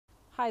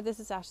Hi,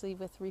 this is Ashley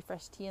with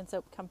Refresh Tea and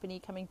Soap Company,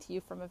 coming to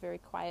you from a very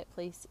quiet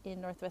place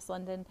in Northwest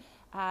London.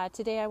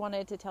 Today I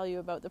wanted to tell you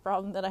about the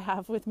problem that I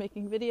have with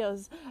making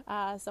videos.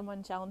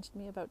 Someone challenged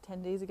me about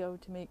 10 days ago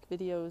to make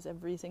videos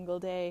every single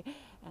day,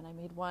 and I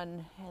made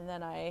one, and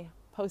then I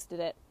posted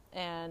it,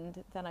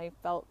 and then I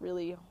felt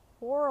really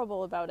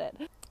horrible about it.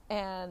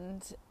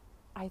 And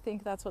I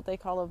think that's what they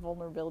call a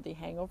vulnerability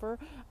hangover.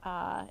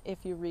 If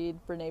you read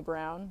Brené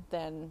Brown,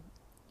 then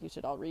you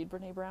should all read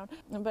Brené Brown.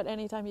 But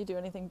anytime you do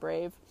anything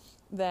brave,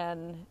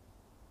 then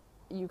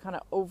you kind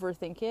of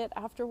overthink it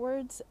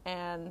afterwards.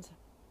 And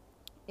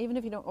even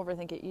if you don't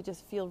overthink it, you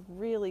just feel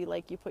really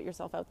like you put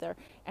yourself out there.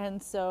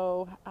 And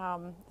so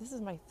this is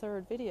my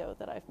third video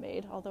that I've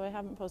made, although I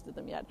haven't posted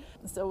them yet.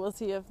 So we'll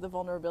see if the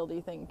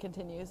vulnerability thing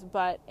continues.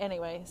 But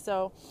anyway,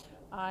 so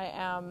I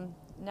am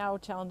now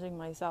challenging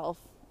myself,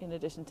 in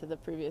addition to the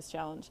previous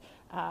challenge,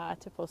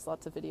 to post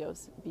lots of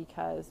videos,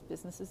 because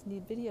businesses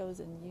need videos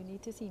and you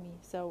need to see me.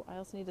 So I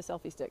also need a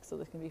selfie stick so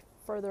this can be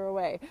further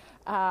away.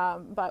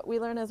 But we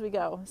learn as we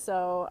go.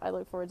 So I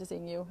look forward to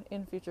seeing you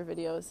in future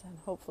videos, and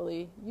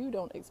hopefully you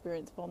don't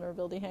experience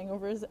vulnerability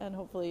hangovers, and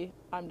hopefully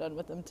I'm done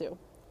with them too.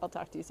 I'll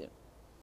talk to you soon.